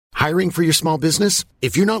Hiring for your small business?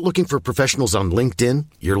 If you're not looking for professionals on LinkedIn,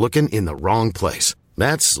 you're looking in the wrong place.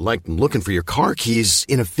 That's like looking for your car keys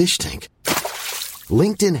in a fish tank.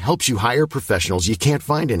 LinkedIn helps you hire professionals you can't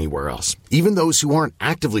find anywhere else, even those who aren't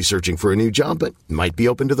actively searching for a new job but might be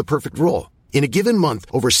open to the perfect role. In a given month,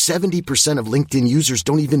 over 70% of LinkedIn users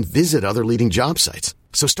don't even visit other leading job sites.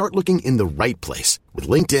 So start looking in the right place. With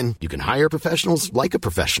LinkedIn, you can hire professionals like a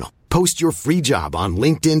professional. Post your free job on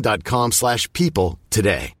linkedin.com/people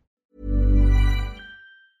today.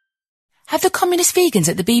 Have the communist vegans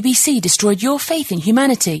at the BBC destroyed your faith in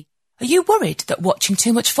humanity? Are you worried that watching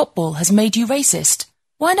too much football has made you racist?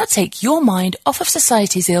 Why not take your mind off of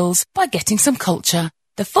society's ills by getting some culture?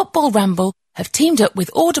 The Football Ramble have teamed up with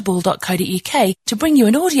audible.co.uk to bring you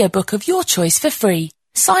an audiobook of your choice for free.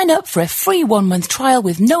 Sign up for a free 1-month trial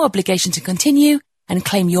with no obligation to continue and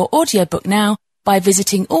claim your audiobook now by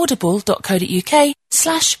visiting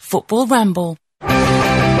audible.co.uk/footballramble.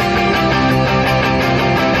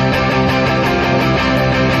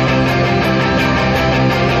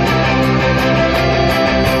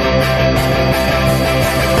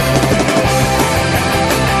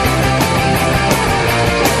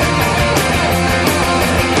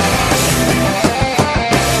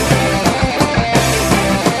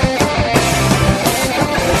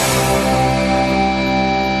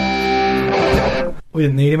 We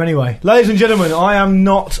didn't need him anyway. Ladies and gentlemen, I am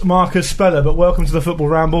not Marcus Speller, but welcome to the Football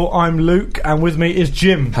Ramble. I'm Luke, and with me is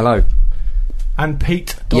Jim. Hello. And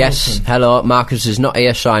Pete Donaldson. Yes, hello. Marcus is not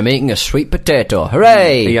here, so I'm eating a sweet potato.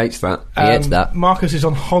 Hooray! He hates that. He hates that. Marcus is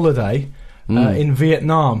on holiday in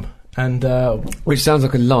Vietnam. And which sounds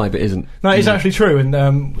like a lie, but isn't. No, it's actually true.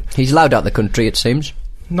 And he's loud out the country, it seems.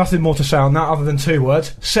 Nothing more to say on that other than 2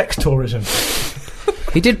 words. Sex tourism.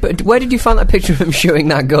 He did, but where did you find that picture of him showing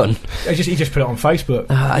that gun? He just put it on Facebook.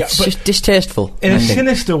 It's just distasteful. In a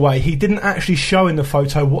sinister way, he didn't actually show in the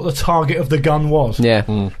photo what the target of the gun was. Yeah.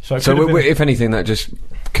 So if anything, that just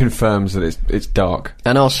confirms that it's dark,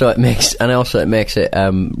 and also it makes it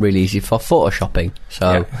really easy for photoshopping.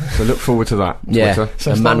 So look forward to that. Yeah, Twitter.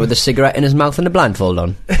 So a man with a cigarette in his mouth and a blindfold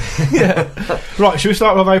on. Yeah. Right, should we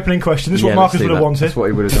start with an opening question? This is what Marcus would have wanted. That's what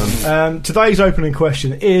he would have done. Today's opening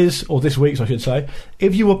question is, or this week's I should say,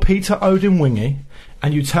 if you were Peter Odemwingie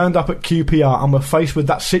and you turned up at QPR and were faced with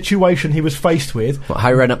that situation he was faced with... What,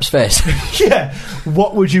 Harry Redknapp's face? Yeah.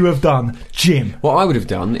 What would you have done, Jim? What I would have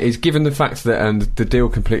done is, given the fact that the deal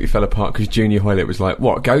completely fell apart because Junior Hoylett was like,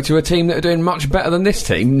 what, go to a team that are doing much better than this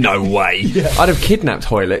team? No way. Yeah. I'd have kidnapped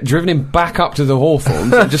Hoylett, driven him back up to the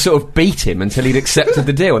Hawthorns and just sort of beat him until he'd accepted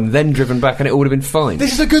the deal, and then driven back and it all would have been fine.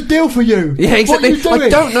 This is a good deal for you. Yeah, exactly. What are you doing? I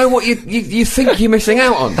don't know what you think you're missing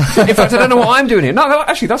out on. In fact, I don't know what I'm doing here. No,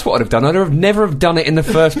 actually, that's what I'd have done. I'd have never have done it in the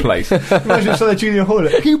first place. Imagine so Junior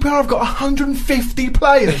Hoylett. QPR have got 150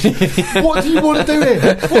 players. What do you want to do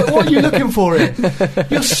here? What are you looking for here?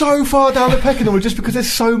 You're so far down the pecking order just because there's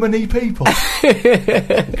so many people.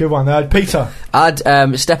 Good one, Peter. I'd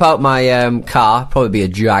step out my car, probably be a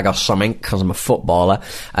Jag or something, because I'm a footballer,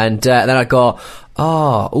 and then I'd go,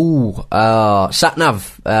 sat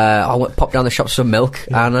nav. I went pop down the shop for some milk,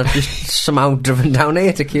 and I've just somehow driven down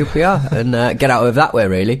here to QPR and get out of that way.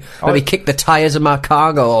 Really, maybe kick the tyres of my car.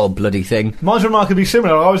 And go, bloody thing. Mine's remarkably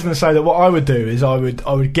similar. I was going to say that what I would do is I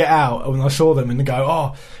would get out when I saw them and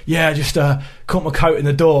go, just caught my coat in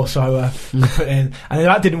the door, so put it in. And if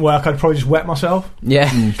that didn't work, I'd probably just wet myself. Yeah,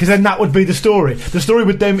 because then that would be the story. The story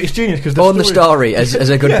with them is genius because the story, as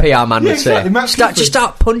a good PR man would say. Just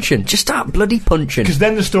start punching. Just start bloody punching. Because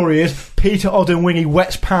then the story is Peter Odemwingie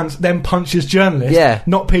wets pants, then punches journalists. Yeah.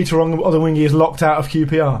 Not Peter Odemwingie is locked out of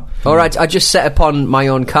QPR. All right, I just set upon my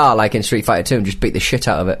own car like in Street Fighter 2 and just beat the shit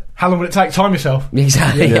out of it. How long would it take? Time yourself.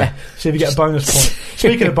 Exactly. Yeah. See if you get a bonus point.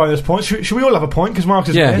 Speaking of bonus points, should we all have a point? Because Marcus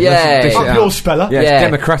is here. Yeah. Up yours, Speller. Yeah, it's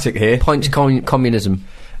democratic here. Points communism.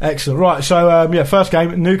 Excellent. Right, so, first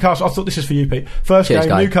game, Newcastle. I thought this is for you, Pete. Cheers, game,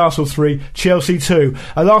 guy. Newcastle 3, Chelsea 2.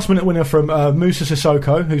 A last-minute winner from Moussa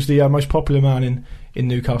Sissoko, who's the most popular man in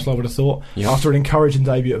Newcastle, I would have thought, after an encouraging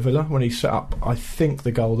debut at Villa, when he set up, I think,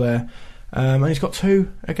 the goal there. And he's got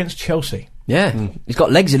 2 against Chelsea. Yeah, he's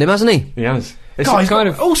got legs in him, hasn't he? He has. It's kind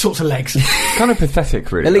of all sorts of legs. Kind of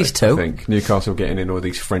pathetic, really. At least 2. I think Newcastle getting in all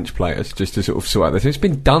these French players just to sort of sort out this. It's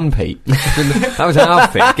been done, Pete. That was our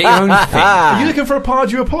thing. Get your own thing. Are you looking for a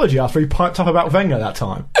Pardew apology after he piped up about Wenger that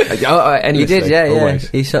time? He did, yeah. Always.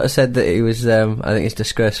 He sort of said that he was. I think it's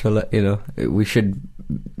disgraceful that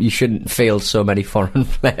you shouldn't field so many foreign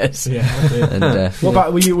players. Yeah. And, what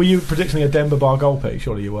about were you predicting a Demba Ba goal, Pete?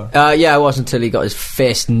 Surely you were. Yeah, I was until he got his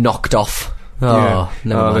face knocked off.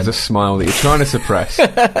 There's a smile that you're trying to suppress,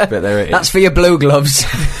 but there it is. That's for your blue gloves.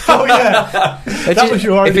 Oh yeah, that was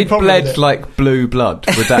your If only it problem. bled like blue blood,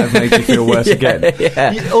 would that have made you feel worse again?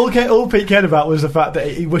 Yeah. All Pete cared about was the fact that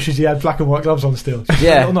he wishes he had black and white gloves on still.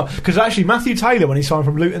 Yeah. Because actually Matthew Taylor, when he signed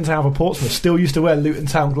from Luton Town for Portsmouth, still used to wear Luton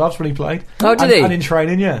Town gloves when he played. Oh, did he? And in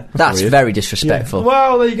training, yeah. That's very disrespectful. Yeah.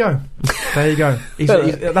 Well, there you go. There you go.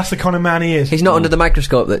 That's the kind of man he is. He's not under the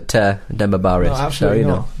microscope that Demba Ba is. No, absolutely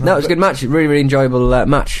not. No, it was a good match. Really, really enjoyable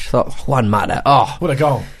match. Thought Juan Mata. Oh, what a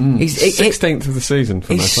goal! He's 16th of the season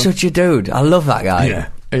for He's such a dude. I love that guy. Yeah.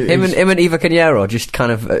 Him and Eva Cañero just kind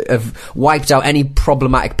of have wiped out any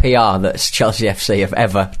problematic PR that Chelsea FC have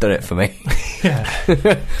ever done it for me. Yeah.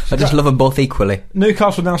 I just love them both equally.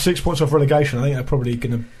 Newcastle now 6 points off relegation. I think they're probably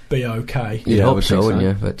going to be okay. You'd hope so, wouldn't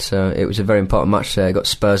you? But it was a very important match. Got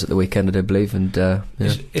Spurs at the weekend, I believe, and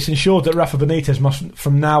it's ensured that Rafa Benitez must,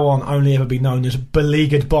 from now on, only ever be known as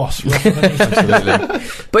beleaguered boss. Rafa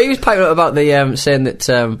Benitez. But he was piping up about the saying that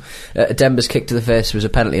Demba's kick to the face was a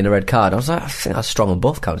penalty and a red card. I was like, I think that's strong on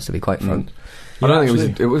both counts, to be quite frank. I don't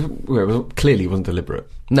think it was clearly wasn't deliberate.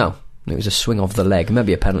 No, it was a swing of the leg,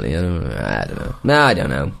 maybe a penalty. I don't know. No, I don't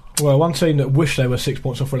know. Well, one team that wish they were 6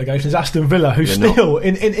 points off relegation is Aston Villa, who's still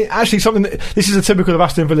in actually something that this is a typical of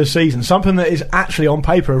Aston Villa's season. Something that is actually on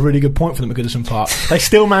paper a really good point for them at Goodison Park. They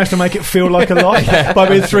still managed to make it feel like a loss by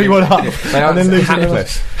being 3-1 up and then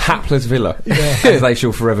losing. Hapless Villa, as they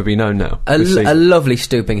shall forever be known now. A lovely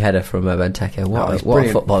stooping header from Benteke. What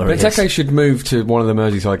a footballer he is. Benteke should move to one of the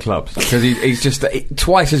Merseyside clubs because he's just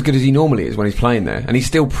twice as good as he normally is when he's playing there, and he's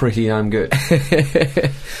still pretty damn good.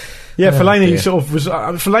 Yeah, Fellaini sort of was.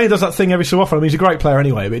 Fellaini does that thing every so often. I mean, he's a great player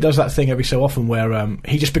anyway, but he does that thing every so often where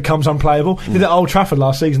he just becomes unplayable. He did it at Old Trafford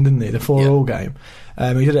last season, didn't he? The 4-4 game.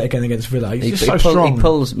 He did it again against Villa. He's just so strong. He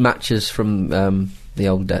pulls matches from the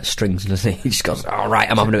old strings, doesn't he? He just goes, all right,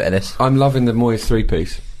 I'm having a bit of this. I'm loving the Moyes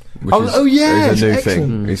 3-piece. Is a new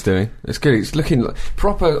thing he's doing. It's good. It's looking like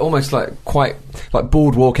proper, almost like quite like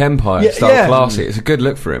Boardwalk Empire style classy. It's a good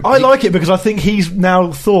look for him. I like it because I think he's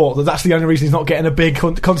now thought that that's the only reason he's not getting a big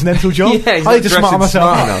continental job. I need to smart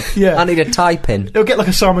myself out. Yeah, I need a tie pin. He'll get like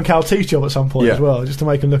a Simon Cowell job at some point as well, just to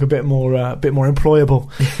make him look a bit more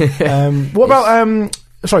employable. What about?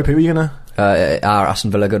 Sorry, Pete, were you gonna? Are Aston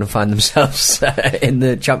Villa going to find themselves in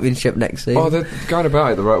the Championship next season? Oh, they're going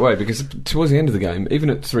about it the right way because towards the end of the game, even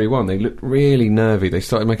at 3-1, they looked really nervy. They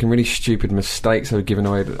started making really stupid mistakes. They were giving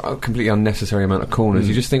away a completely unnecessary amount of corners.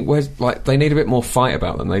 You just think, they need a bit more fight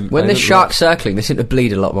about them. When they're shark circling, they seem to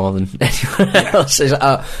bleed a lot more than anyone else. It's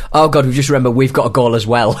like, oh God, we just remember we've got a goal as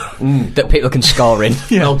well that people can score in.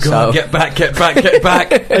 Oh God, get back.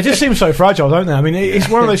 They just seem so fragile, don't they? I mean, it's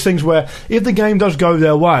one of those things where if the game does go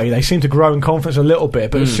their way, they seem to grow in confidence a little bit,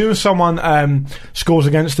 but as soon as someone scores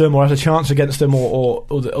against them or has a chance against them or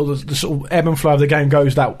the sort of ebb and flow of the game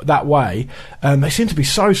goes that way, they seem to be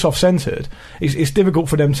so soft-centred. It's difficult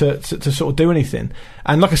for them to sort of do anything.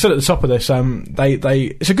 And like I said at the top of this,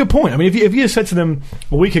 it's a good point. I mean, if you had said to them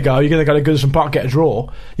a week ago you're going to go to Goodison Park get a draw,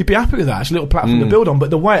 you'd be happy with that. It's a little platform to build on, but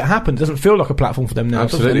the way it happened doesn't feel like a platform for them now.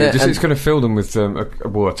 Absolutely, it's going to fill them with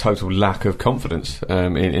a total lack of confidence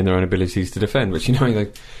in their own abilities to defend, which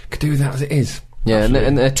they could do that as it is. Yeah,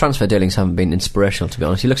 and the transfer dealings haven't been inspirational, to be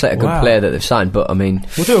honest. He looks like a good player that they've signed, but I mean,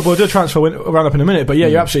 we'll do a transfer round up in a minute. But yeah,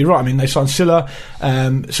 you're absolutely right. I mean, they signed Silla,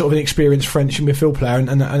 sort of an experienced French midfield player, and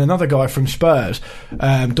another guy from Spurs,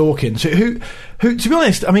 Dawkins, who, to be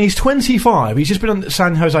honest, I mean, he's 25. He's just been on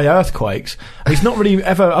San Jose Earthquakes. He's not really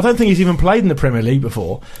ever. I don't think he's even played in the Premier League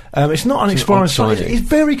before. It's not an exploring side. It's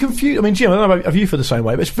very confusing. I mean, Jim, I don't know if you feel the same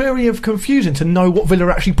way, but it's very confusing to know what Villa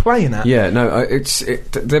are actually playing at. Yeah, no,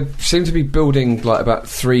 they seem to be building like about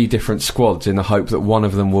 3 different squads in the hope that one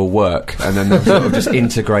of them will work, and then they'll sort of just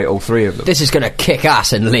integrate all 3 of them. This is going to kick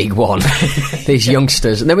ass in League One. These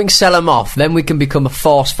youngsters, and then we can sell them off. Then we can become a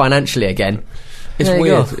force financially again. It's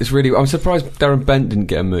weird. It's really. I'm surprised Darren Bent didn't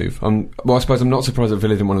get a move. I suppose I'm not surprised that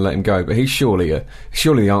Villa didn't want to let him go. But he's surely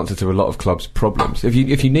the answer to a lot of clubs' problems. If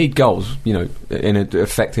you need goals, in an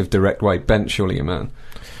effective, direct way, Bent's surely your man.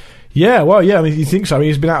 Yeah, well, yeah, I mean, you think so. I mean,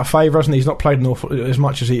 he's been out of favour, hasn't he? He's not played as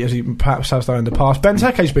much as he perhaps has done in the past.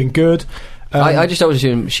 Benteke's been good. I just always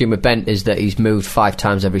assume with Bent is that he's moved 5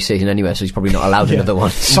 times every season anyway, so he's probably not allowed another one.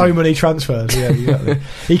 So many transfers, yeah, exactly.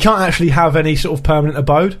 He can't actually have any sort of permanent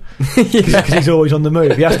abode because he's always on the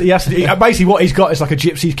move. He has to basically what he's got is like a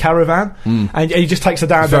gypsy caravan, and he just takes a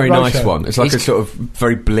down. Very nice one. It's like a sort of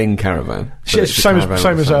very bling caravan. Same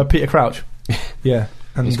as Peter Crouch. Yeah,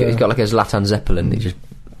 and he's got like a Zlatan Zeppelin. He just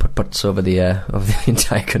puts over the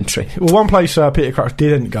entire country. Well, one place Peter Crouch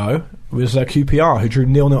didn't go was QPR, who drew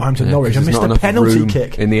 0-0 home to Norwich and missed a penalty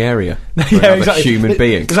kick in the area. Yeah, exactly. Human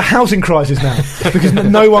being. There's a housing crisis now because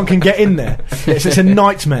no one can get in there. It's a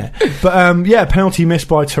nightmare. But penalty missed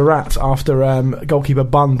by Tarat after goalkeeper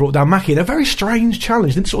Bunn brought down Mackie in a very strange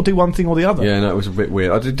challenge. Didn't sort of do one thing or the other. Yeah, no, it was a bit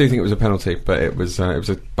weird. I do think it was a penalty, but it was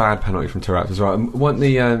a bad penalty from Tarat as well. Weren't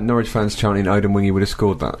the Norwich fans chanting Odin Wingy would have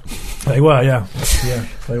scored that? They were, yeah,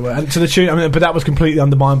 they were, and to the tune. I mean, but that was completely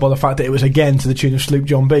undermined by the fact that it was again to the tune of Sloop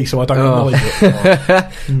John B. So I don't acknowledge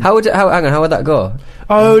it. How would that go?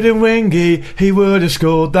 Odin Wingy, he would have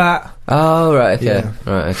scored that. Oh, right, okay. Yeah.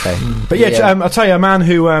 Right, okay. But I'll tell you, a man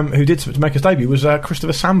who did make his debut was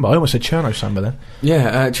Christopher Samba. I almost said Cherno Samba then.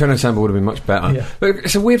 Yeah, Cherno Samba would have been much better. Yeah. But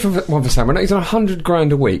it's a weird one for Samba. He's on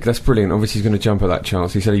 $100,000 a week. That's brilliant. Obviously, he's going to jump at that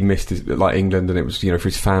chance. He said he missed England, and it was for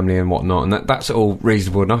his family and whatnot. And that's all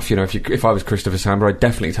reasonable enough. If I was Christopher Samba, I'd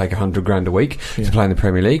definitely take $100,000 a week to play in the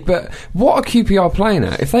Premier League. But what are QPR playing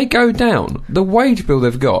at? If they go down, the wage bill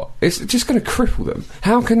they've got, it's just going to cripple them.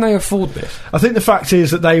 How can they afford this? I think the fact is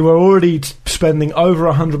that they were already spending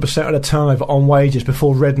over 100% of the turnover on wages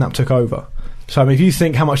before Redknapp took over. So, I mean, if you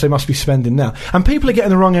think how much they must be spending now, and people are getting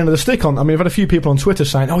the wrong end of the stick on. I mean, I've had a few people on Twitter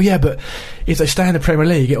saying, "Oh yeah, but if they stay in the Premier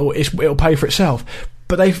League, it'll pay for itself."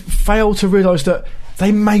 But they fail to realise that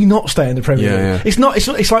they may not stay in the Premier League. Yeah.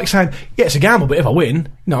 It's like saying, yeah, it's a gamble, but if I win,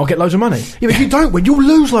 I'll get loads of money. Yeah, but if you don't win, you'll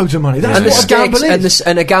lose loads of money. That's what a gamble is.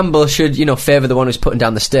 And a gamble should, favour the one who's putting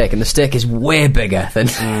down the stake, and the stake is way bigger than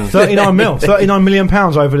 39 million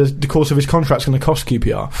over the course of his contract's going to cost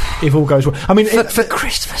QPR if all goes well. I mean, for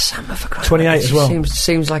Christopher Samba, for 28 as well.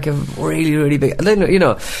 Seems like a really, really big.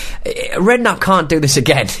 Redknapp can't do this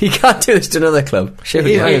again. He can't do this to another club.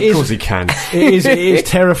 Of course he can. It is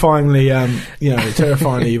terrifyingly,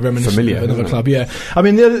 terrifyingly reminiscent of another club. Yeah, I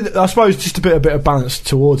mean, I suppose just a bit of balance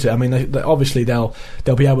towards it. I mean, they obviously they'll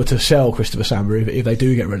be able to sell Christopher Samba if they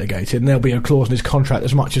do get relegated, and there'll be a clause in his contract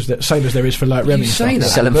as much as same as there is for like Remy.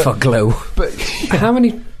 Sell him for glue. But how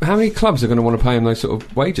many clubs are going to want to pay him those sort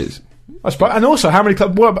of wages? I suppose, and also how many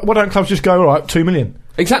clubs? Why don't clubs just go, all right, 2 million?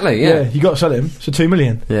 Exactly, yeah. You got to sell him, so 2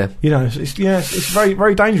 million. Yeah. It's very,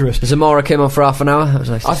 very dangerous. Zamora came on for half an hour. That was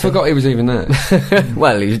nice. I forgot he was even there.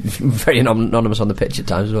 Well, he was very anonymous on the pitch at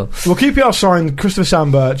times as well. Well, QPR signed Christopher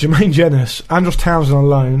Samba, Jermaine Jenas, Andros Townsend on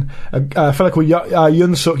loan, a fellow called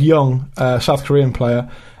Yoon Suk Young, South Korean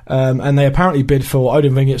player, and they apparently bid for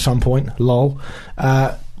Odin Wingy at some point, lol,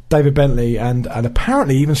 David Bentley and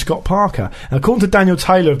apparently even Scott Parker. And according to Daniel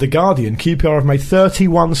Taylor of The Guardian, QPR have made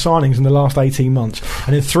 31 signings in the last 18 months.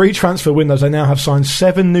 And in 3 transfer windows, they now have signed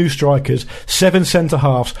 7 new strikers, 7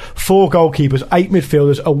 centre-halves, 4 goalkeepers, 8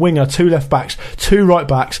 midfielders, a winger, 2 left-backs, 2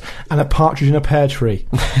 right-backs, and a partridge in a pear tree.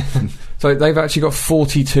 So they've actually got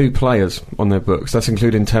 42 players on their books. That's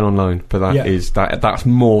including 10 on loan, but that's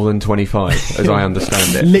more than 25, as I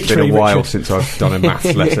understand it. It's been a while since I've done a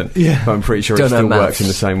maths lesson, but I'm pretty sure it still works in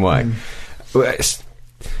the same way.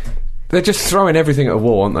 They're just throwing everything at a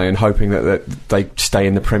wall, aren't they, and hoping that they stay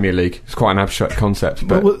in the Premier League. It's quite an abstract concept,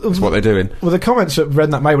 but that's what they're doing. Well, the comments that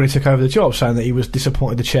Redknapp made when he took over the job, saying that he was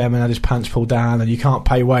disappointed the chairman had his pants pulled down and you can't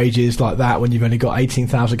pay wages like that when you've only got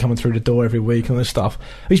 18,000 coming through the door every week and all this stuff.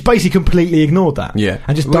 He's basically completely ignored that. Yeah.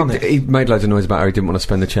 And just done it. He made loads of noise about how he didn't want to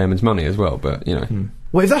spend the chairman's money as well, but,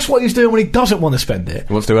 Well, if that's what he's doing when he doesn't want to spend it...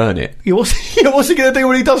 He wants to earn it. What's he going to do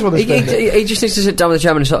when he does want to spend it? He just needs to sit down with the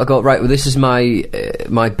chairman and sort of go, right, well, this is my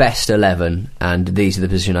best 11, and these are the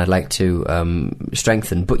position I'd like to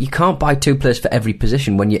strengthen. But you can't buy 2 players for every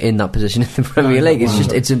position when you're in that position in the Premier League.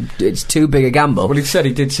 It's too big a gamble. Well, he said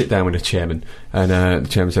he did sit down with the chairman, and the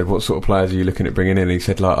chairman said, what sort of players are you looking at bringing in? And he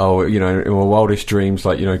said, in my wildest dreams,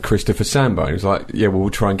 Christopher Samba. And he was like, yeah, well, we'll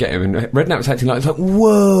try and get him. And Redknapp was acting like,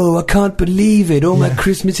 whoa, I can't believe it. All my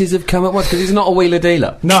Christmases have come at once, because he's not a wheeler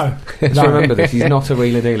dealer. No. Remember this, he's not a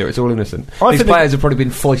wheeler dealer. It's all innocent. These players have probably been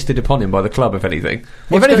foisted upon him by the club, if anything.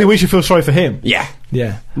 If anything, we should feel sorry for him. Yeah.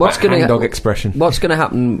 What's going to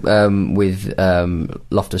happen with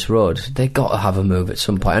Loftus Road? They've got to have a move at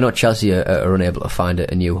some point. I know Chelsea are unable to find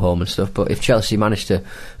a new home and stuff, but if Chelsea managed to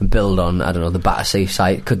build on, I don't know, the Battersea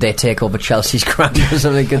site, could they take over Chelsea's ground or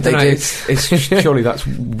something? Could they do? Surely that's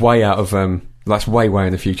way out of... That's way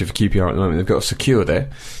in the future for QPR at the moment. They've got to secure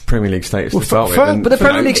their Premier League status to start with. But the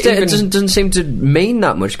Premier League status doesn't seem to mean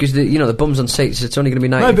that much, because the bums on seats, it's only going to be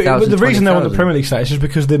 90,000. No, but the reason they want the Premier League status is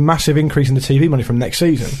because the massive increase in the TV money from next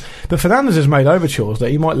season. But Fernandes has made overtures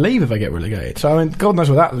that he might leave if they get relegated. So I mean, God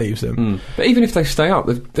knows where that leaves them. But even if they stay up,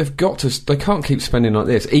 they've got to. They can't keep spending like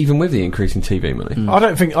this, even with the increase in TV money. I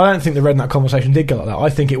don't think the Redknapp conversation did go like that.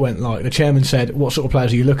 I think it went like the chairman said, "What sort of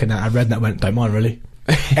players are you looking at?" And Redknapp went, "Don't mind really.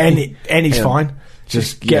 Any's fine."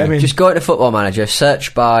 Just get him in. Just go into Football Manager,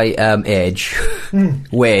 search by age,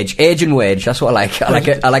 age and wage. That's what I like.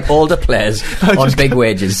 I like older players on big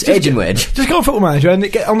wages. Age and wage. Just go on Football Manager and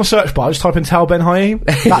get on the search bar. Just type in Tal Ben Haim.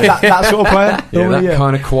 That sort of player. That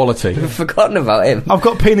kind of quality. I've forgotten about him. I've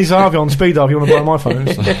got Pini Zahavi on speed dial if you want to borrow my phone.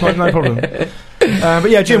 No problem. But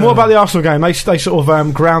yeah, Jim, what about the Arsenal game? They sort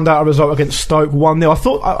of ground out a result against Stoke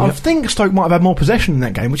 1-0. I think Stoke might have had more possession in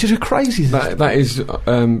that game, which is a crazy thing. That is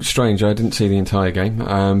strange. I didn't see the entire game,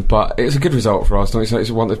 but it's a good result for Arsenal. It's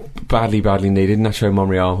one that badly needed. Nacho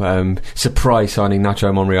Monreal, surprise signing.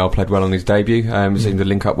 Nacho Monreal played well on his debut. Seemed to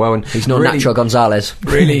link up well, and he's no Nacho Gonzalez.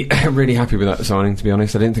 Really happy with that signing. To be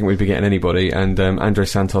honest, I didn't think we'd be getting anybody, and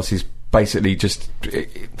Andres Santos is basically just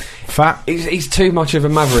fat. He's too much of a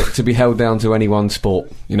maverick to be held down to any one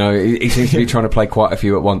sport. You know, he seems to be trying to play quite a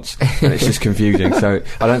few at once, and it's just confusing. So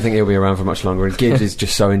I don't think he'll be around for much longer. And Gibbs is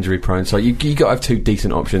just so injury prone. So you got to have two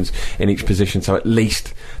decent options in each position. So at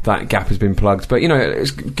least that gap has been plugged. But you know,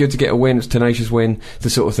 it's good to get a win. It's a tenacious win. It's the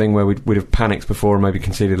sort of thing where we'd have panicked before and maybe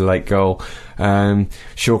conceded a late goal.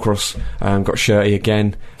 Shawcross got shirty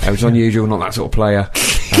again. It was unusual, not that sort of player.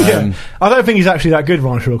 I don't think he's actually that good,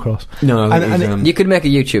 Ryan Shawcross. No, and you could make a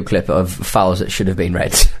YouTube clip of fouls that should have been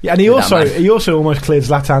red. Yeah, and he also almost cleared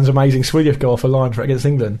Zlatan's amazing Swedish goal off a line for against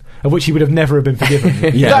England, of which he would have never been forgiven.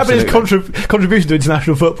 That would have been his contribution to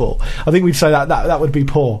international football. I think we'd say that would be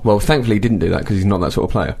poor. Well, thankfully he didn't do that because he's not that sort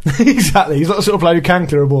of player. Exactly, he's not the sort of player who can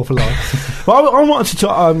clear a ball for line. Well, I wanted to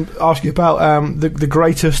ask you about the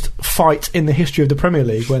greatest fight in the history of the Premier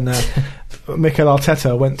League when Mikel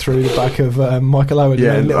Arteta went through the back of Michael Owen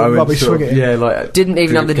and a little rubbish swing at him. Didn't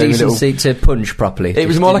even have the decency to punch properly. It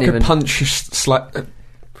was more like a punch.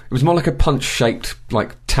 It was more like a punch-shaped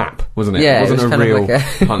tap, wasn't it? Yeah, it wasn't a real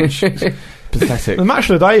punch. Pathetic. The Match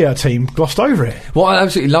of the Day team glossed over it. What I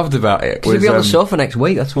absolutely loved about it was he'll be on the sofa next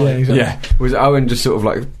week. That's why. Yeah, exactly. Was Owen just sort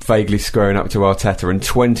of vaguely squaring up to Arteta, and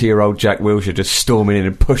 20-year-old Jack Wilshere just storming in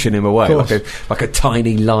and pushing him away like a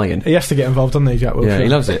tiny lion. He has to get involved, doesn't he, Jack Wilshere? Yeah, he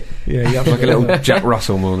loves it. Yeah, he like a little Jack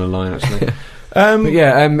Russell more than a lion, actually.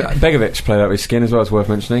 Begovic played out with his skin as well. It's worth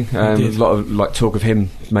mentioning. A lot of talk of him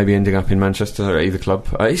maybe ending up in Manchester at either club.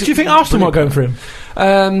 Do you think Arsenal might go in for him?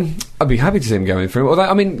 I'd be happy to see him going for him. Although,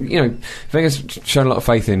 I mean, you know, Wenger's shown a lot of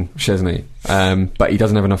faith in Szczesny, but he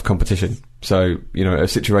doesn't have enough competition. So, you know, a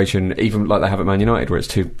situation even like they have at Man United, where it's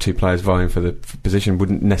two players vying for the position,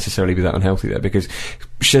 wouldn't necessarily be that unhealthy there, because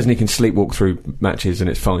Szczesny can sleepwalk through matches and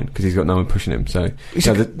it's fine because he's got no one pushing him. So he's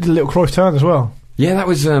the little Cruyff turn as well. Yeah, that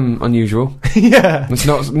was unusual. Yeah, it's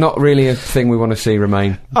not really a thing we want to see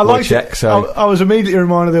remain. I liked it. So I was immediately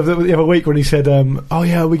reminded of the other week when he said, "Oh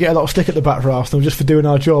yeah, we get a lot of stick at the back for Arsenal just for doing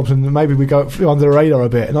our jobs, and maybe we go under the radar a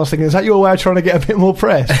bit." And I was thinking, is that your way of trying to get a bit more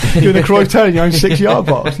press? Doing a Cruyff turn in your own 6-yard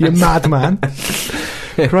box, you madman.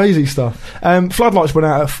 Crazy stuff. Floodlights went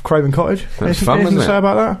out of Craven Cottage. Anything to say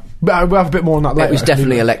about that? But we'll have a bit more on that later. It was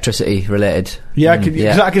definitely electricity related. Yeah,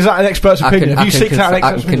 is that an expert's opinion? Have you seeked out an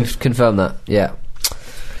expert's opinion? I can confirm that. Yeah.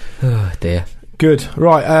 Oh dear. Good.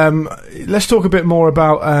 Right. Let's talk a bit more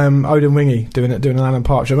about Odin Wingy doing an Alan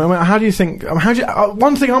Partridge. I mean, how do you think?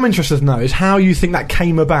 One thing I'm interested to know is how you think that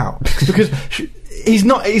came about, because. He's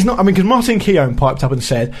not. I mean, because Martin Keown piped up and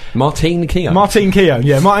said... Martin Keown? Martin Keown,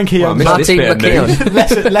 yeah. Martin Keown. Well, Martin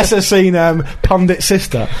McKeown. lesser seen pundit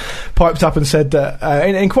sister piped up and said that,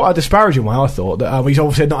 in quite a disparaging way, I thought, that he's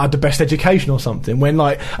obviously not had the best education or something, when,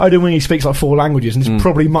 Odin Wingy speaks 4 languages and is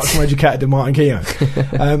probably much more educated than Martin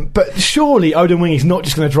Keown. But surely Odin Wingy's not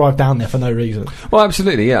just going to drive down there for no reason. Well,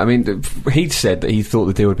 absolutely, yeah. I mean, he'd said that he thought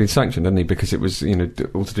the deal had been sanctioned, didn't he? Because it was, you know,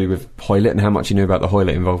 all to do with Hoylett and how much he knew about the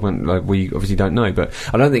Hoylett involvement. We obviously don't know. But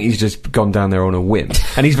I don't think he's just gone down there on a whim,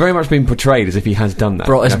 and he's very much been portrayed as if he has done that.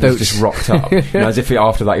 Brought his boots, just rocked up, as if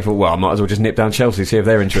after that he thought, well, I might as well just nip down Chelsea, see if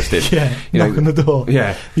they're interested. Yeah, knock on the door.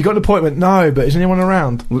 Yeah, you got an appointment? No, but is anyone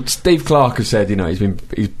around? Well, Steve Clarke has said, you know,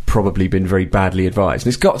 he's probably been very badly advised,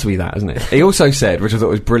 and it's got to be that, hasn't it? He also said, which I thought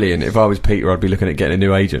was brilliant, if I was Peter, I'd be looking at getting a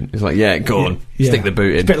new agent. It's like, yeah, go on, stick the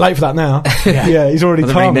boot in. It's a bit late for that now. Yeah, he's already. I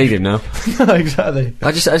don't really need him now. No, exactly.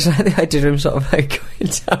 I just like the idea of him sort of going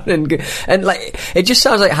down and it just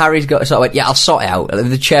sounds like Harry's got sort of went, yeah, I'll sort it out.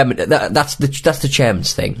 The chairman, that's the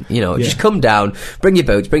chairman's thing, you know. Just come down, bring your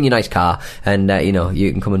boots, bring your nice car, and you know,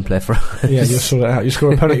 you can come and play for us. Yeah, you'll sort it out. You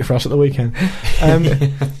score a penalty for us at the weekend.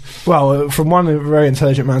 Well, from one very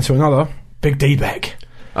intelligent man to another, Big D Beck.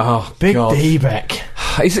 Oh, Big God. D Beck.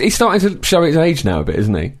 He's starting to show his age now a bit,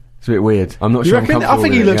 isn't he? It's a bit weird. I'm not You sure. reckon? I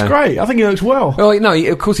think he looks great. I think he looks well. Well, no,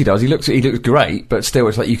 of course he does. He looks great, but still,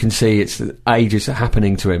 it's like you can see age is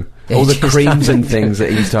happening to him. All the creams and things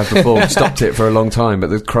that he used to have before stopped it for a long time, but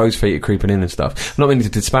the crow's feet are creeping in and stuff. I'm not meaning to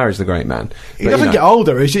disparage the great man. He doesn't get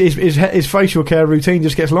older. His facial care routine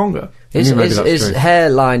just gets longer. His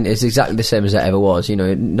hairline is exactly the same as it ever was. You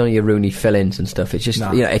know, none of your Rooney fill-ins and stuff. It's just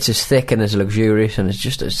it's as thick and as luxurious and it's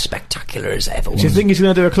just as spectacular as it ever was. Do you think he's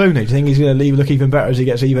going to do a Clooney? Do you think he's going to look even better as he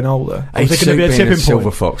gets even older? Or is there going to be a tipping point?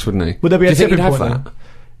 Silver Fox, wouldn't he? Would there be a tipping point? That?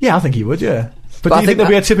 Yeah, I think he would. Yeah. But do you think there'll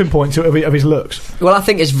be a tipping point of his looks? Well, I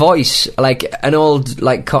think his voice, like an old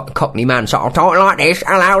Cockney man, sort of talking like this,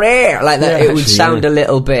 hello there, like that. It would sound a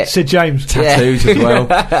little bit. Sid James tattoos as well.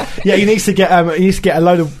 Yeah, he needs to get a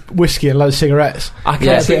load of whiskey and a load of cigarettes. I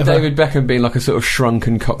can see David Beckham being like a sort of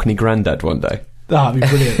shrunken Cockney grandad one day. That'd be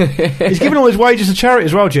brilliant. He's giving all his wages to charity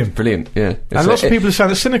as well, Jim. Brilliant, yeah. And lots of people are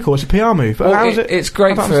saying it's cynical. It's a PR move. But how is it? It's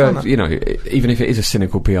great for, you know, even if it is a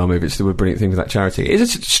cynical PR move, it's still a brilliant thing for that charity. It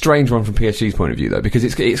is a strange one from PSG's point of view, though, because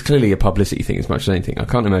it's clearly a publicity thing as much as anything. I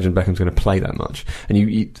can't imagine Beckham's going to play that much. And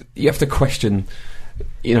you have to question,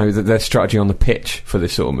 you know, their strategy on the pitch for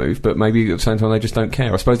this sort of move, but maybe at the same time they just don't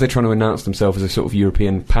care. I suppose they're trying to announce themselves as a sort of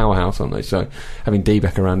European powerhouse, aren't they? So having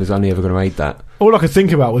D-Beck around is only ever going to aid that. All I could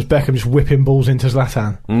think about was Beckham just whipping balls into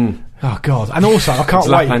Zlatan. Oh, God. And also, I can't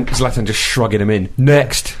wait. Zlatan just shrugging him in.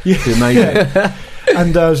 Next. It'd be amazing. Yeah.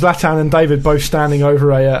 And Zlatan and David both standing over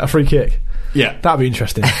a free kick. Yeah. That'd be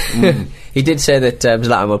interesting. He did say that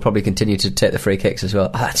Zlatan will probably continue to take the free kicks as well.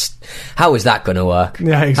 How is that going to work?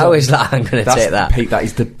 Yeah, exactly. How is Zlatan going to take that? Pete, that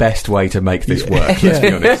is the best way to make this work, let's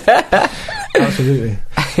be honest. Absolutely.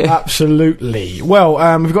 Absolutely.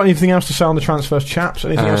 Well, we've got anything else to say on the transfers, chaps?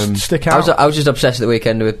 Anything else to stick out? I was just obsessed at the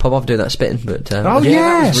weekend with Popov doing that spitting, but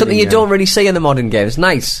something you don't really see in the modern game. It's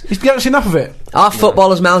nice. You don't see enough of it. Are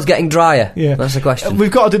footballers' mouths getting drier? Yeah, that's the question.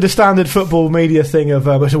 We've got to do the standard football media thing of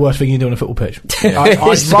what's the worst thing you can do on a football pitch.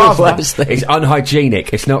 It's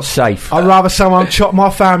unhygienic. It's not safe. I'd rather someone chop my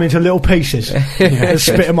family into little pieces and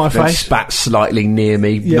spit in my face. Spat slightly near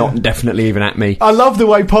me, not definitely even at me. I love the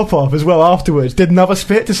way Popov as well afterwards did another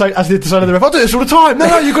spit to say, as did to say to the ref, I do this all the time.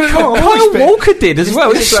 No, you got it wrong. Kyle Walker did as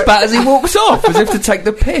well. He spat as he walks off, as if to take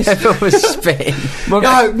the piss. Everyone was spitting.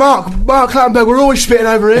 No, Mark Clattenburg, we're always spitting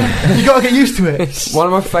over here. You got to get used to it. One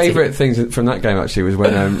of my favourite things from that game actually was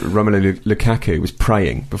when Romelu Lukaku was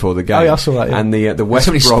praying before the game. Oh, yeah, I saw that. Yeah. And the West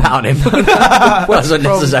Brom spat on him. Well, that's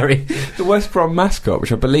unnecessary. The West Brom mascot,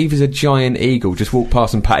 which I believe is a giant eagle, just walked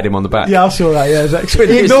past and patted him on the back. Yeah, I saw that. Yeah, exactly.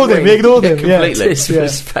 He ignored him. Completely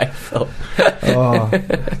disrespectful. Oh,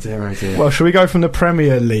 dear. Well, shall we go from the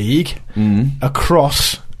Premier League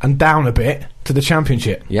across and down a bit to the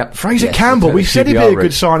Championship? Yep. Fraser Campbell, we said he'd be a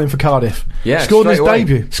good signing for Cardiff. Yeah, scored in his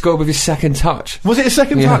debut. Scored with his second touch. Was it his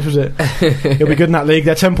second touch, was it? He'll be good in that league.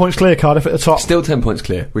 They're 10 points clear, Cardiff at the top. Still 10 points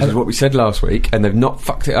clear, which is what we said last week, and they've not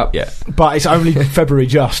fucked it up yet. But it's only February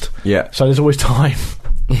just. Yeah. So there's always time.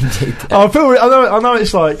 Indeed. I know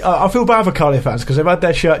it's like I feel bad for Cardiff fans because they've had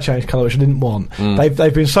their shirt changed colour, which I didn't want. They've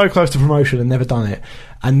been so close to promotion and never done it,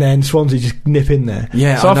 and then Swansea just nip in there.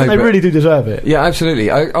 Yeah, so I think they really do deserve it. Yeah, absolutely.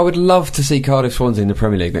 I would love to see Cardiff Swansea in the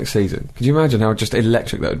Premier League next season. Could you imagine how just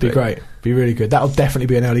electric that would be? Be great. Be really good. That'll definitely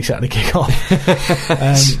be an early Saturday kick-off.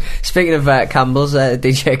 Speaking of Campbell's,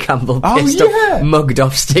 DJ Campbell mugged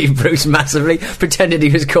off Steve Bruce massively, pretended he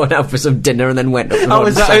was going out for some dinner and then went up. Oh,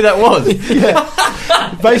 is that who that was? Yeah.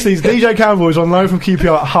 Basically, DJ Campbell was on loan from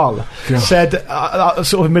QPR at Hull. Said,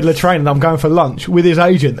 sort of middle of training, I'm going for lunch with his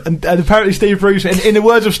agent. And apparently Steve Bruce, in the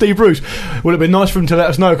words of Steve Bruce, would have been nice for him to let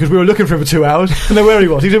us know because we were looking for him for 2 hours and know where he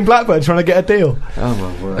was. He's in Blackburn trying to get a deal. Oh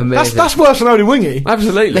my word. That's worse than Odin Wingy.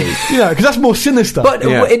 Absolutely. You know, because that's more sinister. But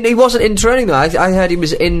he wasn't in training though. I heard he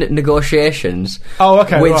was in negotiations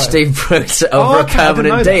with Steve Bruce over a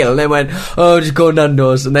permanent deal, and they went, just go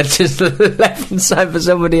Nando's, and then just left and signed for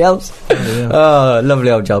somebody else.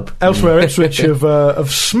 Lovely old job. Elsewhere, Ipswich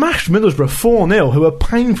have smashed Middlesbrough 4-0, who are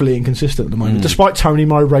painfully inconsistent at the moment, despite Tony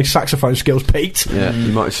Mowbray's saxophone skills peaked. Yeah,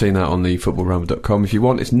 you might have seen that on the footballramble.com if you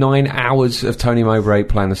want. It's 9 hours of Tony Mowbray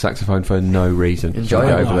playing the saxophone for no reason. Enjoy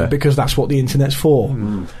it over there. Because that's what the internet's for.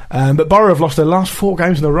 But Borough have lost their last 4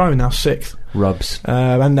 games in a row, now 6th. Rubs.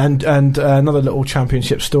 And another little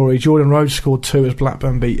Championship story. Jordan Rhodes scored 2 as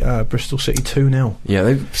Blackburn beat Bristol City 2-0. Yeah,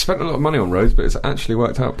 they've spent a lot of money on Rhodes, but it's actually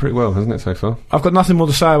worked out pretty well, hasn't it, so far? I've got nothing more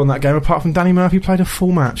to say on that game apart from Danny Murphy played a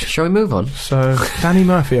full match. Shall we move on? So, Danny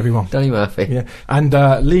Murphy, everyone. Danny Murphy. Yeah. And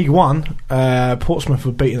League One, Portsmouth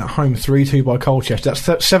were beaten at home 3-2 by Colchester.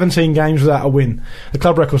 That's 17 games without a win. The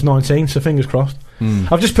club record's 19, so fingers crossed.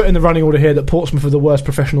 I've just put in the running order here that Portsmouth are the worst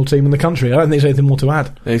professional team in the country. I don't think there's anything more to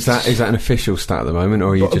add. Is that an official stat at the moment,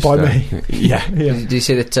 or are you just by me? Yeah. Do you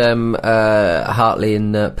see that Hartley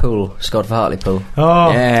in Poole scored for Hartlepool?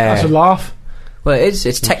 Oh, yeah. That's a laugh. Well,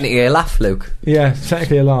 it's technically a laugh, Luke. Yeah, it's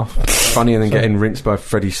technically a laugh. Funnier than getting rinsed by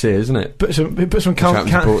Freddie Sears, isn't it? Put some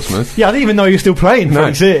Portsmouth. Yeah, I didn't even know you were still playing.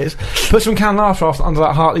 Freddie Sears. Put some canned laughter under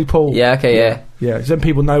that Hartlepool. Yeah, okay, yeah. Yeah, then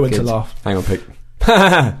people know when to laugh. Hang on, Pete.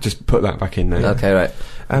 Just put that back in there. Okay, right.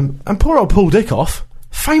 And poor old Paul Dickoff,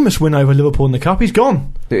 famous win over Liverpool in the Cup, he's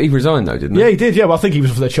gone. He resigned though, didn't he? Yeah, he did. Yeah, well, I think he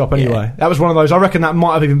was for the chop anyway. Yeah. That was one of those. I reckon that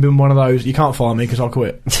might have even been one of those. You can't fire me because I'll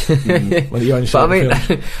quit. Well, you only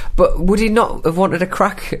but would he not have wanted a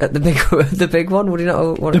crack at the big one? Would he not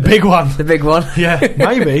have wanted the big one? The big one. Yeah,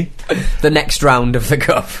 maybe. The next round of the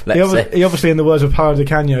cup. He obviously, in the words of Paolo Di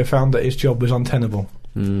Canio, found that his job was untenable.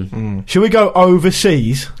 Shall we go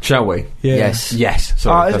overseas? Shall we? Yeah. Yes.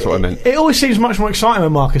 Sorry, that's what I meant. It always seems much more exciting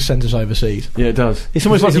when Marcus sends us overseas. Yeah, it does. It's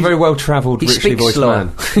almost like he's a very well-travelled, richly voiced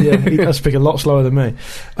man. Yeah, he does speak a lot slower than me.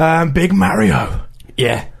 Big Mario.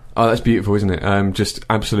 Yeah. Oh, that's beautiful, isn't it? Just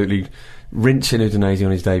absolutely rinsing Udinese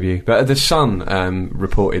on his debut. But The Sun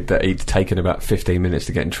reported that he'd taken about 15 minutes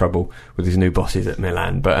to get in trouble with his new bosses at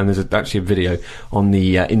Milan. But there's actually a video on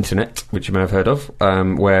the internet, which you may have heard of,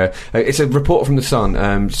 where it's a report from The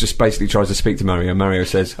Sun. Just basically tries to speak to Mario. Mario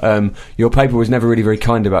says, your paper was never really very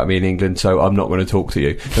kind about me in England, so I'm not going to talk to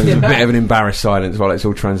you. So there's a bit of an embarrassed silence while it's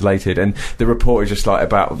all translated. And the report is just like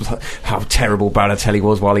about how terrible Balotelli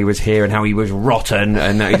was while he was here and how he was rotten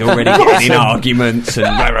and that he's already getting in arguments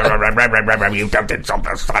and you dumped it on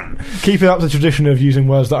The Sun. Keeping up the tradition of using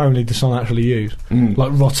words that only The Sun actually use.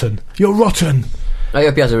 Like rotten. You're rotten. I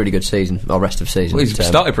hope he has a really good season, or rest of season. Well, he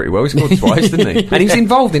started pretty well. He scored twice, didn't he? And he's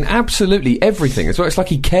involved in absolutely everything as well. It's like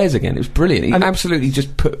he cares again. It was brilliant. He absolutely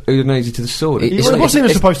just put Udinese to the sword. He wasn't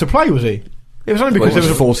even supposed to play, was he? It was only because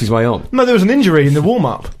he forced his way on. No, there was an injury in the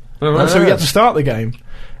warm-up. Oh, right. So he had to start the game.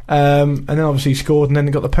 And then obviously he scored and then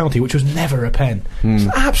got the penalty, which was never a pen. It was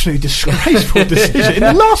an absolutely disgraceful decision in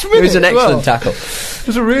the last minute. It was an excellent tackle. It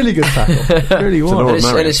was a really good tackle. It really was.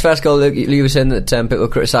 And his first goal, you were saying that people were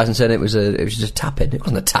criticising, saying it was just a tap-in. It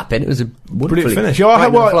wasn't a tap-in, it was a brilliant finish. Yeah,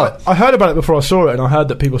 I heard about it before I saw it, and I heard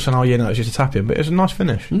that people saying, oh yeah, no, it's just a tap-in, but it was a nice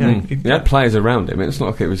finish. Yeah, he had players around him. It's not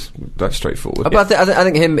like it was that straightforward. But I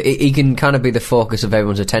think he can kind of be the focus of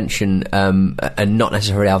everyone's attention, and not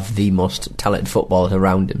necessarily have the most talented footballers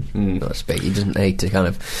around him, so to speak. He doesn't need to kind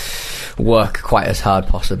of work quite as hard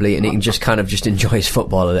possibly, and he can just kind of just enjoy his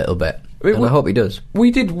football a little bit. And I hope he does.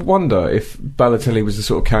 We did wonder if Balotelli was the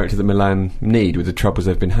sort of character that Milan need with the troubles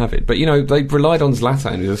they've been having. But, they relied on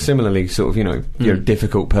Zlatan, who's a similarly sort of,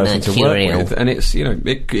 difficult person to work with. And it's,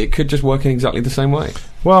 it could just work in exactly the same way.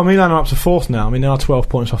 Well, Milan are up to 4th now. I mean, they are 12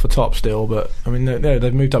 points off the top still, but, I mean,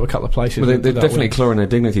 they've moved up a couple of places. Well, they're definitely clawing their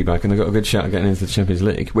dignity back, and they've got a good shot at getting into the Champions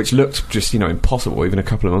League, which looked just, impossible even a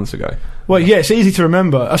couple of months ago. Well, yeah, it's easy to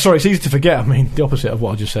remember. It's easy to forget. I mean, the opposite of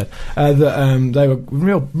what I just said. That they were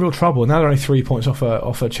in real trouble. Now they're only 3 points off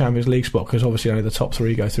a Champions League spot, because obviously only the top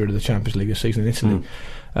 3 go through to the Champions League this season in Italy.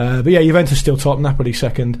 But yeah, Juventus still top, Napoli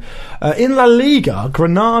second. In La Liga,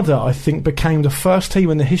 Granada, I think, became the first team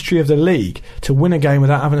in the history of the league to win a game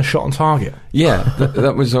without having a shot on target. Yeah,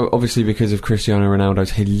 that was obviously because of Cristiano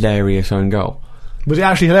Ronaldo's hilarious own goal. Was it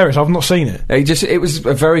actually hilarious? I've not seen it. It was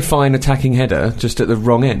a very fine attacking header, just at the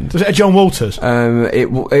wrong end. Was it a John Walters?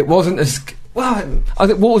 It wasn't as... Well, I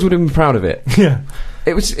think Walters would have been proud of it. Yeah.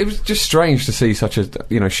 It was just strange to see such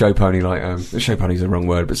a show pony like show pony's the wrong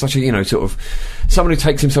word, but such a sort of someone who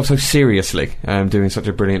takes himself so seriously, doing such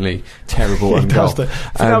a brilliantly terrible own goal. I think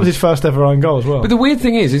that was his first ever own goal as well. But the weird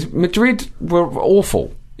thing is Madrid were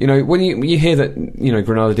awful. When you hear that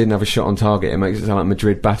Granada didn't have a shot on target, it makes it sound like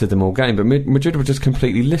Madrid battered them all game. But Madrid were just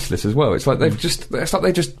completely listless as well. It's like they're just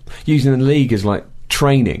using the league as like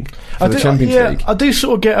training for the Champions League. I do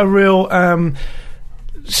sort of get a real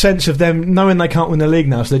sense of them knowing they can't win the league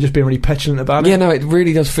now, so they're just being really petulant about it. Yeah, no, it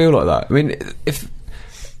really does feel like that. I mean, if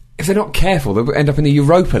they're not careful, they'll end up in the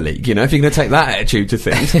Europa League, if you're going to take that attitude to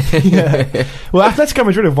things. Yeah. Well, Atletico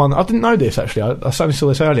Madrid have won. I didn't know this, actually. I certainly saw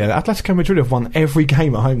this earlier. Atletico Madrid have won every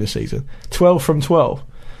game at home this season. 12 from 12.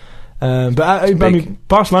 I mean,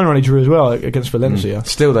 Barcelona only drew as well against Valencia.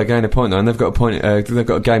 Still, they're gaining a point though, and they've got a point. They've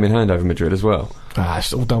got a game in hand over Madrid as well.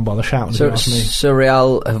 It's all done by the shout. So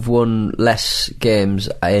Real have won less games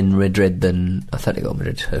in Madrid than Atletico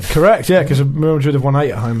Madrid have. Correct, yeah, because Real Madrid have won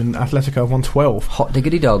 8 at home and Atletico have won 12. Hot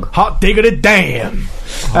diggity dog. Hot diggity damn.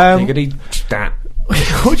 Hot diggity stat.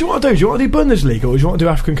 What do you want to do? Do you want to do Bundesliga or do you want to do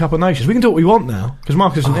African Cup of Nations? We can do what we want now because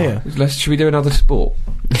Marcus isn't here. Should we do another sport?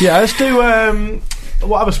 Yeah, let's do.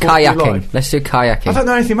 what other sport do you Kayaking. like? Let's do kayaking. I don't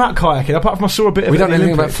know anything about kayaking, apart from I saw a bit of We it don't know in the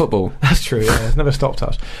anything about Olympics. football. That's true, yeah. It's never stopped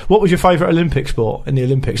us. What was your favourite Olympic sport in the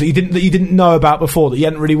Olympics that you didn't know about before, that you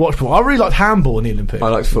hadn't really watched before? I really liked handball in the Olympics. I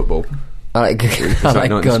liked football. I like It's like Night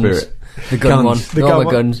in the guns. Spirit. The gun one. The All gun the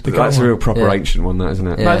one. guns. The That's a gun real proper Yeah. ancient one, that, isn't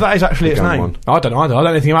it? Yeah. No, that is actually The its gun name. one. I don't know either. I don't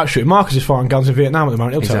know anything about shooting. Marcus is firing guns in Vietnam at the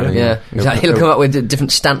moment. He'll tell Exactly. you. Yeah, exactly. He'll come up with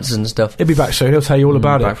different stances and stuff. He'll be back soon. He'll tell you all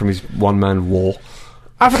about Back it. from his one-man war.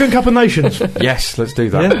 African Cup of Nations. Yes, let's do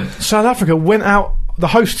that. Yeah. South Africa went out. The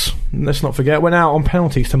hosts, let's not forget, went out on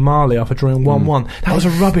penalties to Mali after drawing 1-1. That was a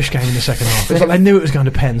rubbish game in the second half. It's like they knew it was going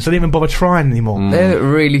to pens, so they didn't even bother trying anymore. They look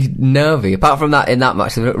really nervy. Apart from that, in that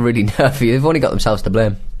match, they look really nervy. They've only got themselves to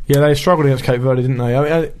blame. Yeah, they struggled against Cape Verde, didn't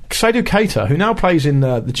they? Seydou Keita, who now plays in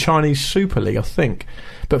the Chinese Super League, I think,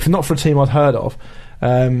 but not for a team I'd heard of.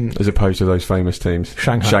 As opposed to those famous teams.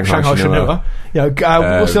 Shanghai Shenhua.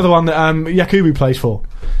 Yeah, what's the other one that Yakubu plays for?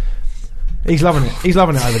 He's loving it. He's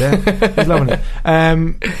loving it over there. He's loving it.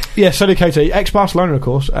 Seydou Keita, ex-Barcelona, of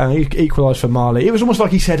course. He equalised for Mali. It was almost like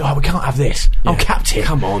he said, "Oh, we can't have this. I'm captain.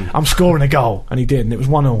 Come on. I'm scoring a goal," and he did, and it was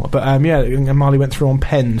 1-0. But and Mali went through on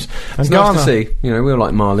pens. And It's Ghana, nice to see. We all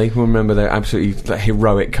like Mali. We remember their absolutely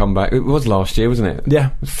heroic comeback. It was last year, wasn't it? Yeah.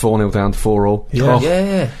 It was 4-0 down to 4-all. Yeah.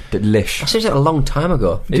 Yeah. Delish. That seems like a long time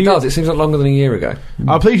ago. It does. It seems like longer than a year ago.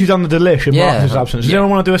 I'm pleased you've done the delish in Yeah. Marcus's absence. Does anyone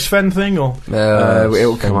want to do a Sven thing, or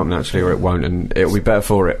It'll come up naturally, or it won't, and it'll be better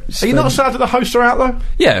for it. are you not sad that the hosts are out though?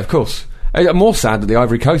 Yeah, of course. I'm more sad that the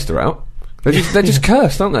Ivory Coast are out. They're just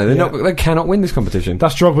cursed, aren't they? They cannot win this competition.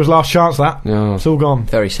 That's Drogba's last chance. That Yeah. it's all gone.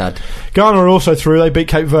 Very sad. Ghana are also through. They beat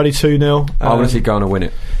Cape Verde 2-0. I want to see Ghana win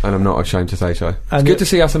it, and I'm not ashamed to say so. It's And good to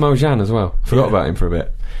see Asamoah Gyan as well. Forgot about him for a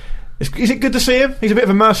bit. Is it good to see him? He's a bit of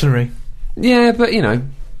a mercenary. Yeah, but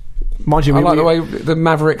Mind you, I like the way the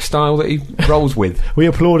Maverick style that he rolls with. we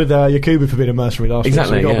applauded Yakubu for being a mercenary last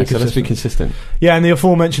Exactly. week. So, Yeah. So let's be consistent. Yeah, and the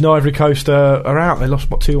aforementioned Ivory Coast are out. They lost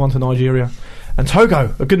 2-1 to Nigeria. And Togo,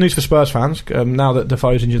 good news for Spurs fans. Now that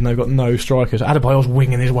Defoe's injured and they've got no strikers, Adebayor's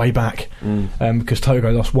winging his way back because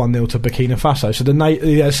Togo lost 1-0 to Burkina Faso. So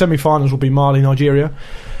the semi-finals will be Mali, Nigeria,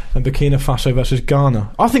 and Burkina Faso versus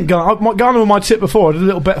Ghana. I think Ghana were my tip before. I did a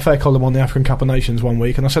little Betfair column on the African Cup of Nations one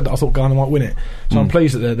week, and I said that I thought Ghana might win it. So I'm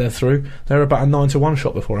pleased that they're through. They're about a 9-1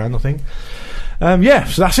 shot beforehand, I think.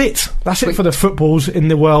 So that's it. That's it for the footballs in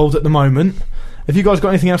the world at the moment. Have you guys got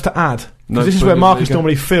anything else to add? 'Cause No, this is where Marcus Bundesliga.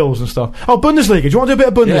 normally fills and stuff. Oh, Bundesliga. Do you want to do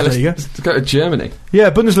a bit of Yeah, Bundesliga? let's go to Germany. Yeah,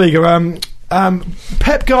 Bundesliga.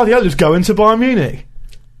 Pep Guardiola's going to Bayern Munich.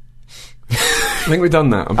 I think we've done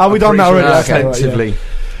that. Oh, we've done that already. We've Okay, right, extensively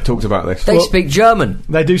talked about this. They speak German.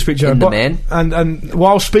 They do speak German. In the but- main. And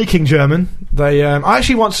while speaking German, they I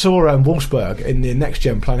actually once saw Wolfsburg in the next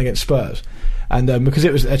gen playing against Spurs, and because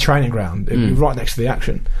it was a training ground, it was right next to the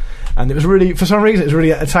action, and it was really, for some reason, it was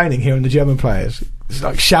really entertaining hearing the German players. It's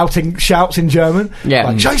like shouts in German, Yeah.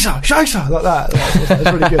 like Scheisse, like that.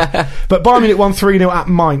 It's really good. But Bayern Munich won 3-0 at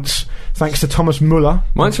Mainz, thanks to Thomas Müller.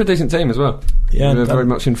 Mainz are a decent team as well. Yeah, They're very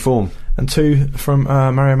much in form. And 2 from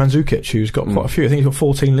Mario Mandzukic, who's got quite a few. I think he's got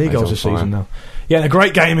 14 league He's goals on this fire. season now. Yeah, and a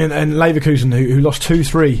great game in Leverkusen, who lost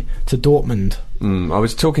 2-3 to Dortmund. I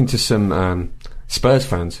was talking to some Spurs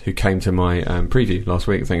fans who came to my preview last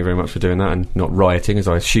week. Thank you very much for doing that and not rioting, as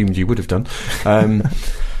I assumed you would have done.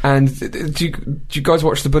 And do you guys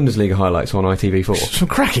watch the Bundesliga highlights on ITV4? Some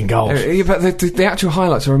cracking goals. Yeah, but the actual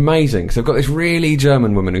highlights are amazing. So they've got this really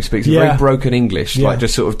German woman who speaks Yeah. very broken English, Yeah. like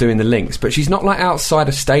just sort of doing the links. But she's not like outside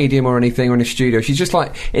a stadium or anything or in a studio. She's just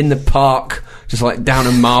like in the park, just like down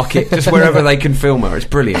a market, just wherever they can film her. It's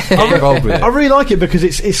brilliant. Get involved with it. I really like it because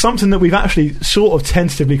it's something that we've actually sort of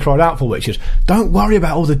tentatively cried out for, which is don't worry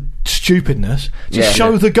about all the stupidness, just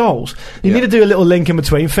show the goals. You need to do a little link in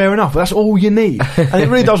between, fair enough, but that's all you need, and it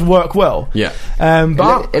really does work well. Yeah.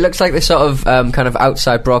 But It looks like the sort of kind of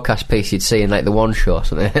outside broadcast piece you'd see in like the One Show or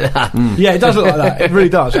something like that. yeah, it does look like that. It really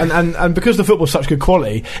does. And because the football's such good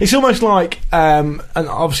quality, it's almost like, and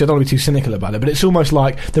obviously I don't want to be too cynical about it, but it's almost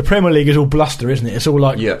like the Premier League is all bluster, isn't it? It's all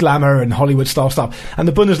like glamour and Hollywood style stuff. And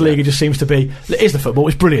the Bundesliga just seems to be, it is the football,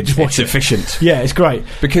 it's brilliant, just watch It's it. efficient. Yeah, it's great.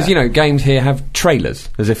 Because, games here have trailers,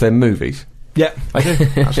 as if they're movies. Yeah, I do.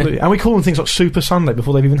 Absolutely. And we call them things like Super Sunday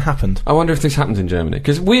before they've even happened. I wonder if this happens in Germany.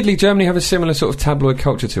 Because weirdly, Germany have a similar sort of tabloid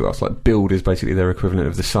culture to us. Like, Bild is basically their equivalent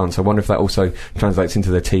of The Sun. So I wonder if that also translates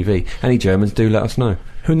into their TV. Any Germans, do let us know.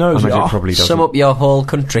 Who knows? I imagine it probably doesn't. Sum up your whole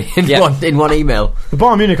country in one email. The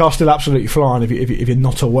Bayern Munich are still absolutely flying if you're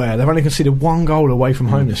not aware. They've only conceded 1 goal away from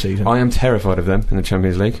home this season. I am terrified of them in the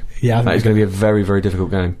Champions League. Yeah, I think that is going to be a very, very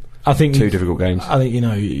difficult game. I think 2 difficult games. I think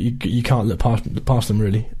you can't look past them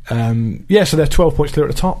really. So they're 12 points clear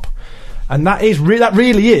at the top. And that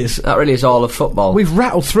really is. That really is all of football. We've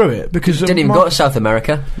rattled through it because didn't even go to South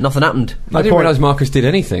America. Nothing happened. I didn't realise Marcus did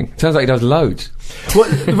anything. Turns out he does loads. Well,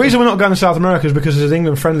 the reason we're not going to South America is because there's an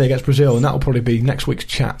England friendly against Brazil, and that'll probably be next week's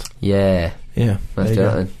chat. Yeah. Let's do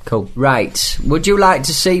it then. Cool. Right. Would you like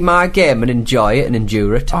to see my game and enjoy it and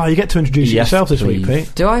endure it? Oh, you get to introduce yourself this week,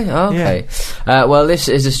 Pete. Do I? Oh, okay. Yeah. Well, this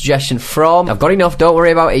is a suggestion from... I've got enough, don't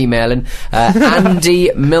worry about emailing.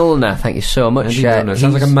 Andy Milner. Thank you so much. Andy Milner.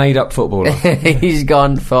 Sounds like a made-up footballer. He's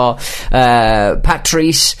gone for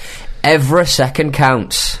Patrice... Every second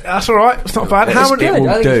counts. That's all right. It's not bad. It's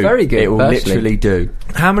very good. It will literally do.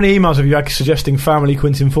 How many emails have you had suggesting family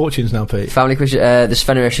Quintin Fortunes now, Pete? Family this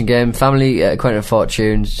Federation game, family Quintin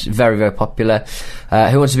Fortunes, very, very popular.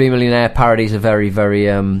 Who Wants to Be a Millionaire parodies are very, very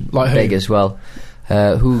big as well.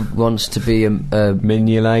 Who Wants to Be a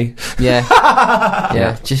Mignolet?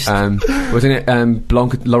 Yeah. Just wasn't it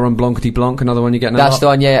Laurent Blancety Blanc? Another one you get now. That's the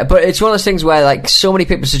one. Yeah, but it's one of those things where like so many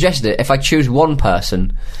people suggested it. If I choose one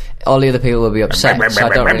person, all the other people will be upset. So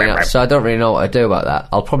I don't really know what to do about that.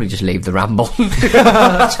 I'll probably just leave the ramble,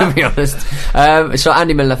 to be honest. So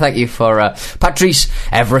Andy Milner, thank you for Patrice.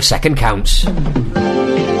 Every second counts.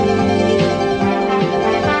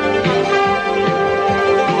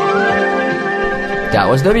 That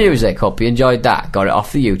was the music. Hope you enjoyed that. Got it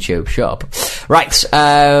off the YouTube. Shut up. Right.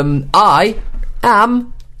 I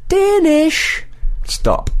am Danish.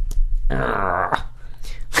 Stop.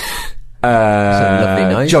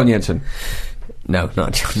 Lovely noise. John Jensen. No,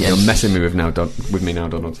 not John Jensen. You're messing with me now,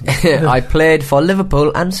 Donaldson. I played for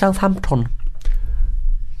Liverpool and Southampton.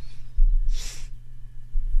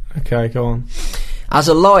 Okay, go on. As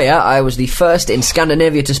a lawyer, I was the first in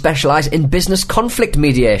Scandinavia to specialise in business conflict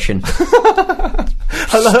mediation.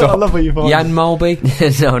 I love what you've on. Jan Malby?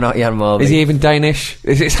 No, not Jan Malby. Is he even Danish?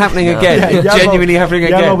 It's happening again. Yeah, Genuinely happening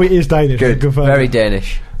again. Jan Malby is Danish. Good. Very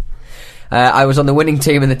Danish. I was on the winning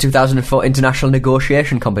team in the 2004 international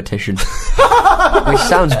negotiation competition. Which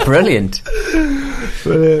sounds brilliant.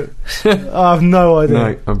 Brilliant. I have no idea.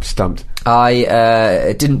 No, I'm stumped.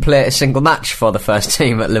 I didn't play a single match for the first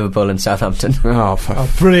team at Liverpool and Southampton.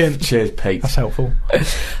 Oh, brilliant. Cheers, Pete. That's helpful.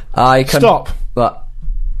 Stop. What?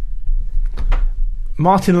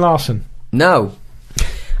 Martin Larsson. No.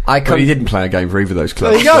 Well, he didn't play a game for either of those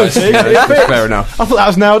clubs. There you go, see? Fair enough. I thought that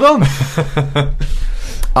was nailed on.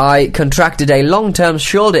 I contracted a long-term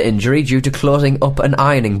shoulder injury due to closing up an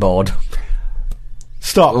ironing board.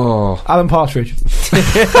 Stop. Oh. Alan Partridge.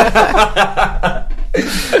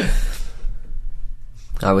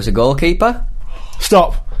 I was a goalkeeper.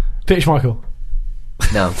 Stop. Peter Schmeichel.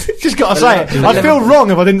 No. Just got to say it. I'd feel wrong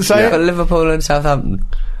if I didn't say For it. Liverpool and Southampton.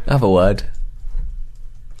 Have a word.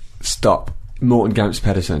 Stop. Morten Gamps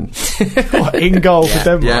Pedersen. What, in goal for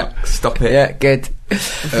Denmark? Yeah, stop it. Yeah, good.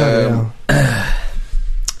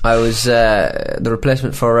 I was the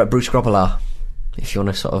replacement for Bruce Grobbelaar. If you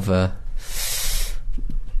want to sort of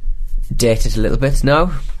date it a little bit.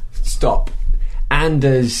 No? Stop.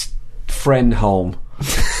 Anders Frenholm.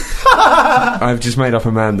 I've just made up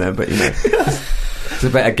a man there, but you know. It's a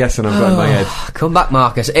better guess than I've got in my head. Come back,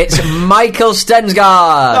 Marcus. It's Michael Stensgaard.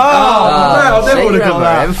 I never would have got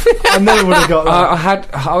that. I never would have got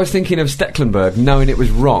that. I was thinking of Stecklenburg, knowing it was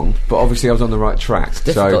wrong, but obviously I was on the right track. It's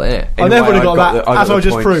difficult, isn't it? I never would have got that, as I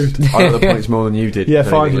just proved. I got the points more than you did. Yeah,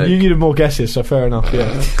 fine. You needed more guesses, so fair enough,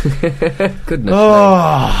 yeah. Goodness.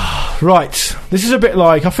 Oh, right. This is a bit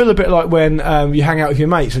like, I feel a bit like when you hang out with your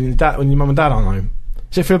mates and when your mum and dad aren't home.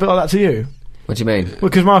 Does it feel a bit like that to you? What do you mean? Well,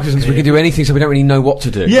 because Marcus isn't we can do anything, so we don't really know what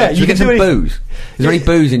to do. Yeah, like, you can get some booze. Is there any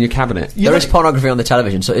booze in your cabinet? There is pornography on the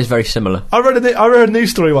television, so it is very similar. I read a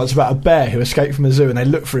news story once about a bear who escaped from a zoo, and they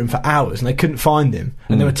looked for him for hours and they couldn't find him,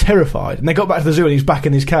 and they were terrified. And they got back to the zoo and he's back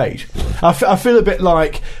in his cage. I feel a bit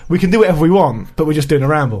like we can do whatever we want, but we're just doing a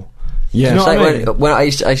ramble. Yeah, you know what I mean? When I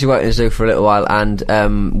used to work in a zoo for a little while,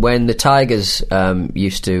 and when the tigers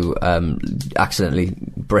used to accidentally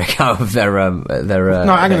break out of their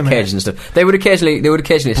cages and stuff, they would occasionally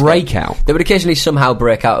break out. They would occasionally somehow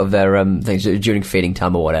break out of their things during feeding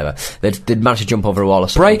time or whatever. They'd manage to jump over a wall or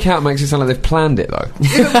something. Break out makes it sound like they've planned it though.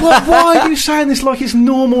 Why are you saying this like it's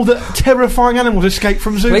normal that terrifying animals escape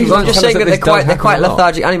from zoos? Well, I'm just saying that they're quite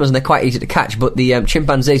lethargic animals and they're quite easy to catch. But the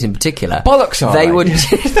chimpanzees in particular, bollocks are they would.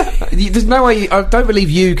 There's no way. I don't believe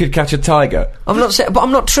you could catch a tiger. I'm not saying, but I'm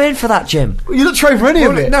not trained for that, Jim. You're not trained for any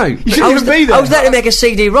of it. No, you shouldn't even be there. I was there to make a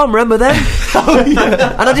CD-ROM. Remember then? Oh,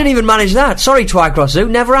 yeah. And I didn't even manage that. Sorry, Twycross Zoo,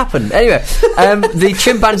 never happened. Anyway, the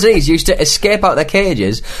chimpanzees used to escape out their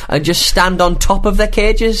cages and just stand on top of their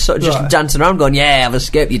cages, sort of just dancing around, going, "Yeah, I've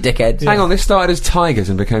escaped, you dickheads." Hang on, this started as tigers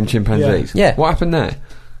and became chimpanzees. Yeah. What happened there?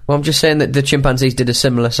 Well, I'm just saying that the chimpanzees did a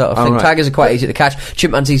similar sort of thing. Right. Tigers are quite easy to catch.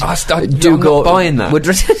 Chimpanzees I'm go. not buying that.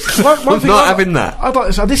 I'm not having that. I'd like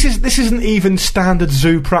to say, this isn't even standard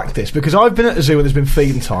zoo practice, because I've been at a zoo where there's been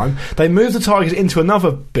feeding time. They move the tigers into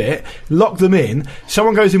another bit, lock them in.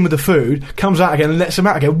 Someone goes in with the food, comes out again, and lets them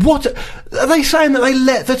out again. What are they saying, that they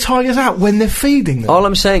let the tigers out when they're feeding them? All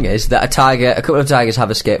I'm saying is that a couple of tigers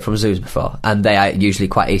have escaped from zoos before, and they are usually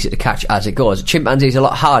quite easy to catch as it goes. Chimpanzees are a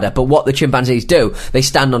lot harder, but what the chimpanzees do, they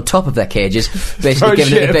stand on top of their cages, basically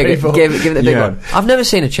giving it the big one. I've never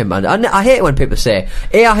seen a chimpanzee. I hate it when people say,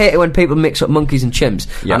 I hate it when people mix up monkeys and chimps,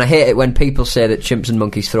 and I hate it when people say that chimps and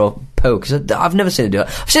monkeys throw poo, because I've never seen them do it.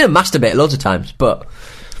 I've seen them masturbate loads of times, but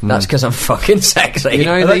that's because I'm fucking sexy. You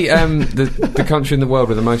know, the country in the world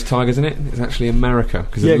with the most tigers in it is actually America,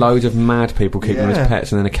 because loads of mad people keep them as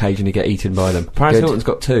pets and then occasionally get eaten by them. Paris Hilton's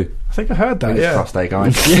got 2. I think I heard that. Crossed there,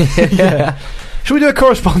 guys. Should we do a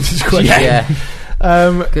correspondence question? Yeah.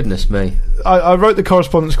 Goodness me. I wrote the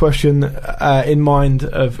correspondence question in mind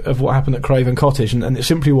of what happened at Craven Cottage, and it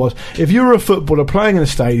simply was, if you were a footballer playing in a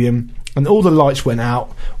stadium and all the lights went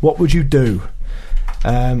out, what would you do?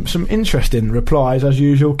 Some interesting replies as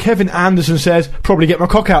usual. Kevin Anderson says, probably get my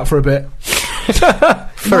cock out for a bit.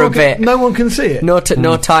 For a bit. No one can see it. No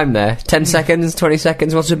time there. 10 seconds, 20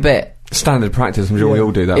 seconds, what's a bit? Standard practice. I'm sure we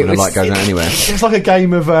all do that when the light goes out anywhere. It's like a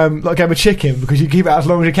game of chicken, because you keep it out as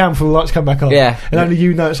long as you can before the lights come back on. Yeah. And only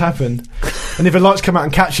you know it's happened. And if the lights come out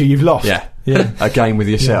and catch you, you've lost. Yeah. A game with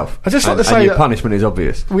yourself. I just like to say and your that punishment is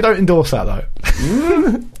obvious. we don't endorse that though.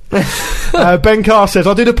 Ben Carr says,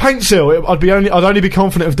 I'll do the paint seal. I'd only be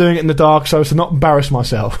confident of doing it in the dark so as to not embarrass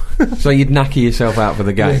myself. So you'd knacker yourself out for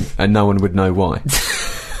the game and no one would know why.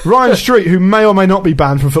 Ryan Street, who may or may not be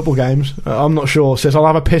banned from football games, I'm not sure, says, I'll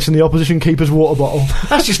have a piss in the opposition keeper's water bottle.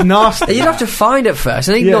 That's just nasty. You'd have to find it first,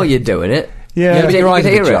 and he'd know you're doing it. Yeah, but your eyes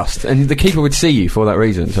would adjust, and the keeper would see you for that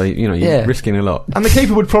reason, so you're risking a lot. And the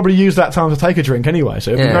keeper would probably use that time to take a drink anyway, so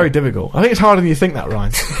it'd be very difficult. I think it's harder than you think that,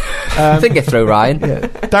 Ryan. Think it through, Ryan.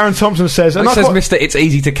 Darren Thompson says... It says, Mister, it's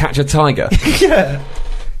easy to catch a tiger. Yeah.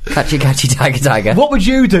 Catchy, tiger. What would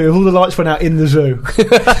you do if all the lights went out in the zoo?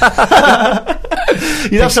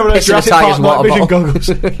 You'd have some of those Jurassic Park night vision goggles.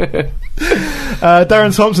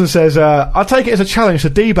 Darren Thompson says, I'd take it as a challenge to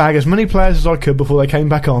debag as many players as I could before they came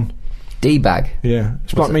back on. D-bag? Yeah.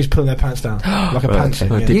 It's like me pulling their pants down. Like a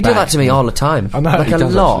pantsuit. You do that to me all the time. I know. Like a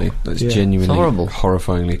lot. Actually. That's genuinely horrible.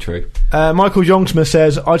 Horrifyingly true. Michael Youngsmith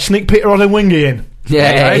says, I'd sneak Peter Odemwingie in.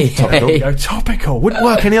 Yeah. Topical. Wouldn't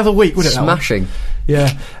work any other week, would it? Smashing.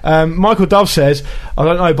 Yeah. Michael Dove says, I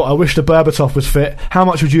don't know, but I wish the Berbatov was fit. How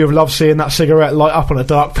much would you have loved seeing that cigarette light up on a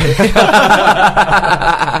dark pit?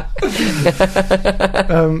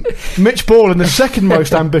 Mitch Ball, in the second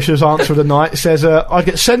most ambitious answer of the night, says, I'd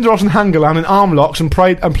get Senderos and Hangeland in arm locks and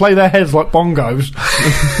play their heads like bongos.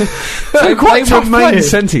 So quite tough remain players.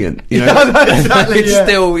 Sentient, exactly, it's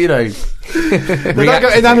still, they don't go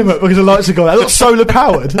inanimate because the lights are gone. They're not solar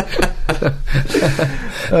powered.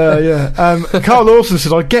 Carl Lawson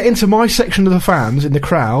says, I'd get into my section of the fans in the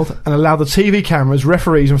crowd and allow the TV cameras,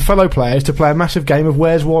 referees and fellow players to play a massive game of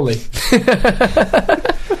Where's Wally. You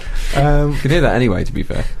could hear that anyway, to be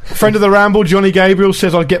fair. Friend of the Ramble, Johnny Gabriel,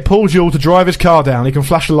 says, I'd get Paul Jewell to drive his car down. He can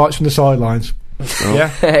flash the lights from the sidelines.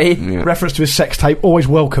 Hey. Reference to his sex tape, always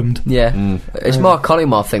welcomed. It's more a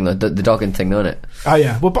Collymore thing, the dogging thing, isn't it? Oh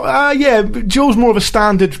yeah, well, Jewel's more of a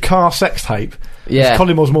standard car sex tape.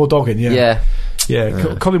 Collymore's more dogging.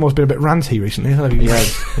 Collymore's been a bit ranty recently.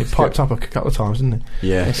 He piped up a couple of times, didn't he?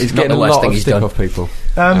 Yeah, he's getting a lot of stick off people.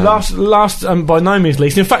 Last, by no means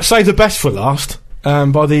least, in fact, save the best for last.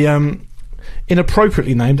 By the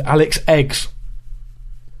inappropriately named Alex Eggs.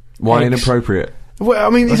 Why inappropriate? Well, I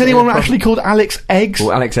mean, is anyone actually called Alex Eggs?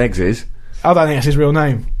 Well, Alex Eggs is. I don't think that's his real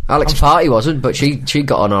name. Alex Party wasn't, but she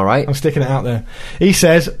got on all right. I'm sticking it out there. He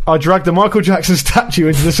says, I dragged the Michael Jackson statue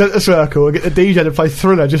into the centre circle and get the DJ to play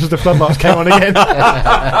Thriller just as the floodlights came on again.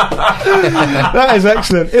 That is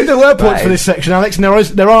excellent. If there were points for this section, Alex, and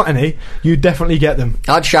there aren't any, you definitely get them.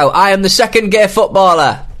 I'd shout, I am the second gay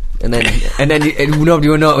footballer. And then nobody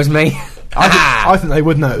would know it was me. I think they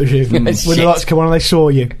would know it was you. When the lights come on and they saw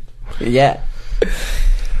you. Yeah.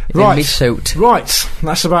 Right. In me suit. Right.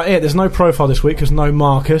 That's about it. There's no profile this week because no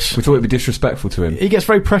Marcus. We thought it'd be disrespectful to him. He gets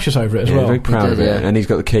very precious over it as well. Very proud of it, and he's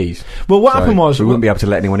got the keys. Well, what happened was we wouldn't be able to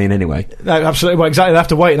let anyone in anyway. No, absolutely. Well, exactly. They have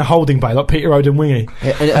to wait in a holding bay like Peter Odemwingie.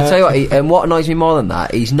 And I tell you what, and what annoys me more than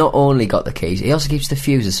that, he's not only got the keys, he also keeps the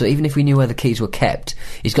fuses. So even if we knew where the keys were kept,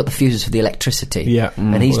 he's got the fuses for the electricity. Yeah,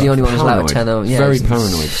 and he's the only one who's allowed to turn them. Yeah, very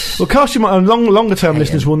paranoid. Well, longer term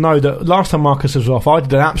listeners will know that last time Marcus was off, I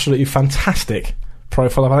did an absolutely fantastic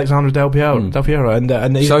profile of Alexandre Del Piero,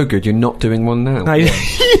 and he's so good. You're not doing one now. No,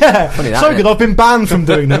 yeah, so good. I've been banned from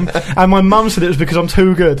doing them, and my mum said it was because I'm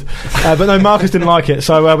too good. But no, Marcus didn't like it,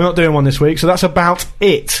 so we're not doing one this week. So that's about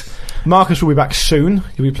it. Marcus will be back soon.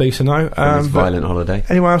 You'll be pleased to know. His violent holiday.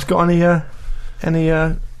 Anyone else got any? I've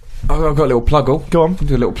got a little pluggle. Go on.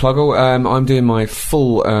 Do a little pluggle. I'm doing my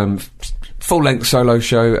full-length solo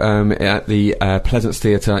show at the Pleasance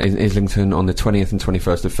Theatre in Islington on the 20th and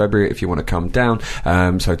 21st of February if you want to come down.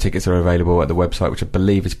 So tickets are available at the website, which I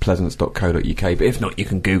believe is pleasance.co.uk, but if not, you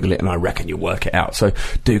can Google it and I reckon you'll work it out. So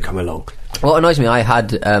do come along. What annoys me, I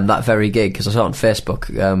had that very gig because I saw it on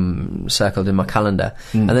Facebook, circled in my calendar,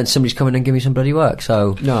 and then somebody's coming and give me some bloody work.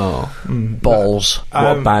 So no balls.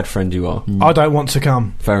 What a bad friend you are. I don't want to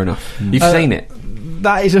come. Fair enough. You've seen it.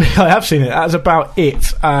 I have seen it. That's about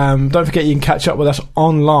it. Don't forget you can catch up with us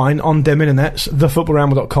online on them internets,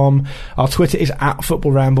 thefootballramble.com. Our Twitter is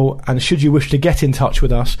 @footballramble, and should you wish to get in touch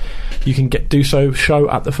with us, you can do so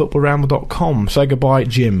show@thefootballramble.com. Say goodbye,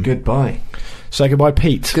 Jim. Goodbye. Say goodbye,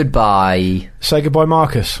 Pete. Goodbye. Say goodbye,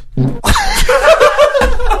 Marcus.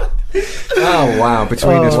 Oh wow!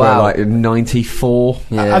 Between us, we're like 94.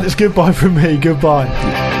 Yeah. And it's goodbye from me. Goodbye.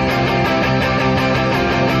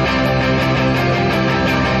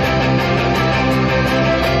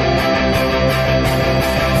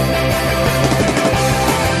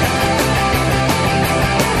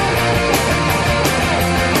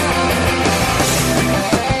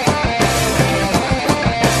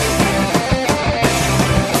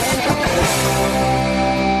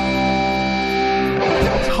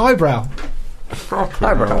 Highbrow.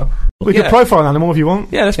 We could profile an animal if you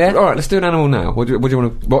want. Yeah, all right. Let's do an animal now. What do you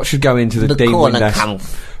want to? What should go into the Dean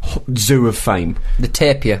Windass Zoo of Fame? The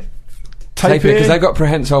tapir. Tapir, because they've got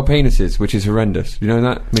prehensile penises, which is horrendous. You know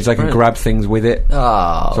that? It means they can grab things with it.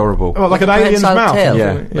 Oh, it's horrible. Oh, like an alien's mouth. Tail.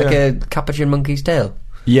 Yeah, like a capuchin monkey's tail.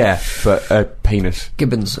 Yeah, but a penis.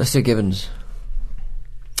 Gibbons. Let's do Gibbons.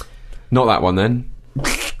 Not that one then.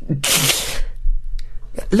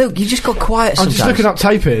 Look, you just got quiet sometimes. I'm just looking up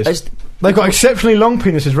tapirs. They've got exceptionally long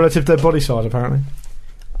penises relative to their body size, apparently.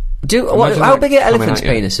 How big are elephants'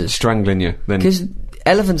 penises? Strangling you. Because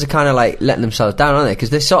elephants are kind of like letting themselves down, aren't they? Because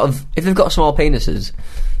they're sort of, if they've got small penises,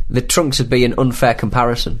 the trunks would be an unfair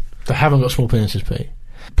comparison. They haven't got small penises, Pete.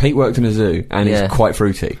 Pete worked in a zoo and he's quite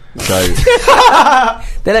fruity. So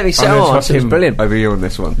they let me sit on, so it's brilliant. Over you on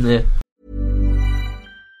this one. Yeah.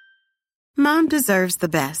 Mom deserves the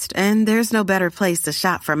best, and there's no better place to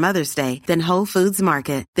shop for Mother's Day than Whole Foods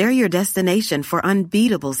Market. They're your destination for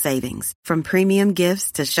unbeatable savings, from premium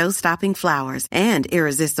gifts to show-stopping flowers and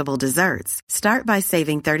irresistible desserts. Start by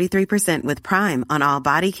saving 33% with Prime on all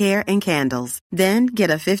body care and candles. Then get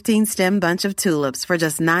a 15-stem bunch of tulips for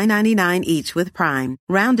just $9.99 each with Prime.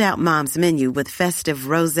 Round out Mom's menu with festive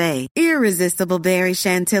rosé, irresistible berry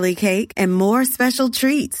chantilly cake, and more special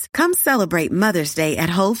treats. Come celebrate Mother's Day at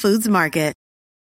Whole Foods Market.